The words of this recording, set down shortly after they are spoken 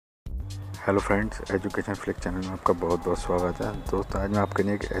Hello friends, education flick channel में आपका बहुत बहुत स्वागत है। दोस्तों, आज मैं आपके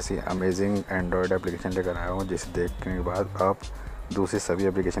लिए एक ऐसी अमेजिंग एंड्रॉयड एप्लीकेशन लेकर आया हूँ जिसे देखने के बाद आप दूसरी सभी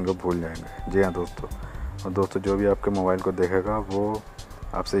एप्लीकेशन को भूल जाएंगे। जी हाँ दोस्तों, और दोस्तों जो भी आपके मोबाइल को देखेगा वो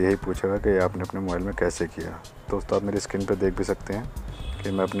आपसे यही पूछेगा कि आपने अपने मोबाइल में कैसे किया। दोस्तों, आप मेरी स्क्रीन पर देख भी सकते हैं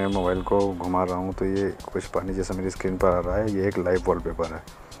कि मैं अपने मोबाइल को घुमा रहा हूँ तो ये कुछ पानी जैसा मेरी स्क्रीन पर आ रहा है। ये एक लाइव वॉलपेपर है।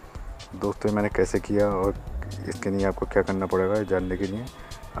 दोस्तों, मैंने कैसे किया और इसके लिए आपको क्या करना पड़ेगा जानने के लिए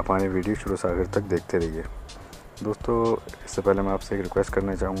आप हमारी वीडियो शुरू से आखिर तक देखते रहिए। दोस्तों, इससे पहले मैं आपसे एक रिक्वेस्ट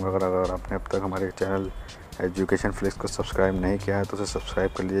करना चाहूँगा, अगर आपने अब तक हमारे चैनल एजुकेशन फ्लिक्स को सब्सक्राइब नहीं किया है तो उसे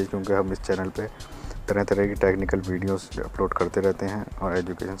सब्सक्राइब कर लीजिए, क्योंकि हम इस चैनल पे तरह तरह की टेक्निकल वीडियोस अपलोड करते रहते हैं और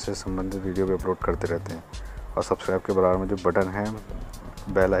एजुकेशन से संबंधित वीडियो भी अपलोड करते रहते हैं। और सब्सक्राइब के बराबर में जो बटन है,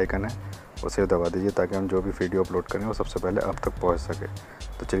 बेल आइकन है, उसे दबा दीजिए ताकि हम जो भी वीडियो अपलोड करें वो सबसे पहले आप तक पहुँच सके।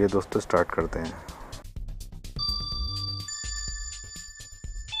 तो चलिए दोस्तों, स्टार्ट करते हैं।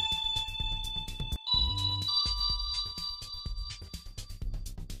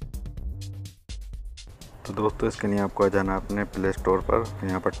 तो दोस्तों, इसके लिए आपको आ जाना अपने प्ले स्टोर पर।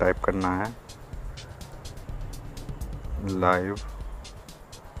 यहाँ पर टाइप करना है लाइव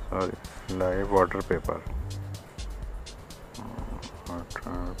वाटर पेपर।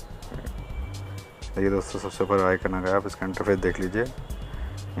 देखिए दोस्तों, सबसे ऊपर आइकन आ गया। आप इसका इंटरफेस देख लीजिए।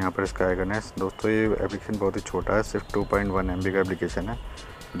 यहाँ पर इसका आइकन है। दोस्तों, ये एप्लीकेशन बहुत ही छोटा है, सिर्फ 2.1 MB का एप्लीकेशन है,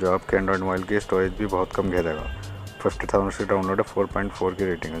 जो आपके एंड्रॉयड मोबाइल की स्टोरेज भी बहुत कम घेरेगा। 50,000 से डाउनलोड है, 4.4 की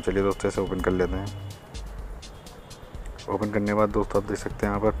रेटिंग है। चलिए दोस्तों, इसे ओपन कर लेते हैं। ओपन करने के बाद दोस्तों आप देख सकते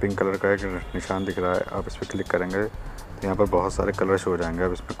हैं यहाँ पर पिंक कलर का एक निशान दिख रहा है। आप इस पर क्लिक करेंगे तो यहाँ पर बहुत सारे कलर शो हो जाएंगे।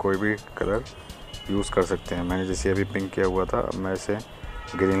 आप इसमें कोई भी कलर यूज़ कर सकते हैं। मैंने जैसे अभी पिंक किया हुआ था, अब मैं इसे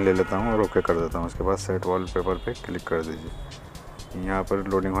ग्रीन ले लेता हूँ और ओके कर देता हूँ। उसके बाद सेट वॉलपेपर पे क्लिक कर दीजिए। यहाँ पर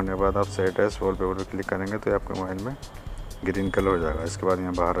लोडिंग होने के बाद आप सेट एस वॉलपेपर पे क्लिक करेंगे तो आपके मोबाइल में ग्रीन कलर हो जाएगा। इसके बाद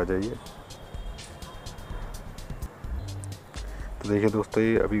यहाँ बाहर आ जाइए। तो देखिए दोस्तों,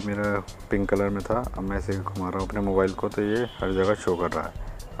 ये अभी मेरा पिंक कलर में था, अब मैं इसे घुमा रहा हूँ अपने मोबाइल को तो ये हर जगह शो कर रहा है।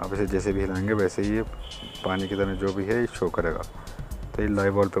 आप इसे जैसे भी हिलाएंगे वैसे ही ये पानी की तरह जो भी है ये शो करेगा। तो ये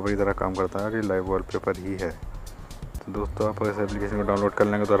लाइव वॉलपेपर की तरह काम करता है, ये लाइव वॉलपेपर ही है। तो दोस्तों, आप इस एप्लीकेशन को डाउनलोड कर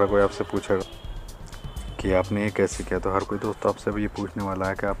लेंगे तो हर कोई आपसे पूछेगा कि आपने ये कैसे किया। तो हर कोई दोस्तों आपसे भी ये पूछने वाला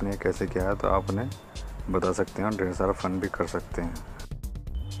है कि आपने ये कैसे किया है, तो आप उन्हें बता सकते हैं और ढेर सारा फ़न भी कर सकते हैं।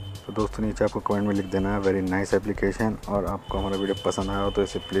 तो दोस्तों, नीचे आपको कमेंट में लिख देना है वेरी नाइस एप्लीकेशन। और आपको हमारा वीडियो पसंद आया हो तो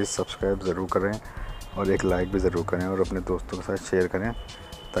इसे प्लीज़ सब्सक्राइब ज़रूर करें और एक लाइक भी ज़रूर करें और अपने दोस्तों के साथ शेयर करें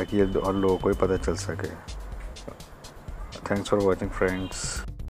ताकि ये और लोगों को भी पता चल सके। Thanks for watching friends.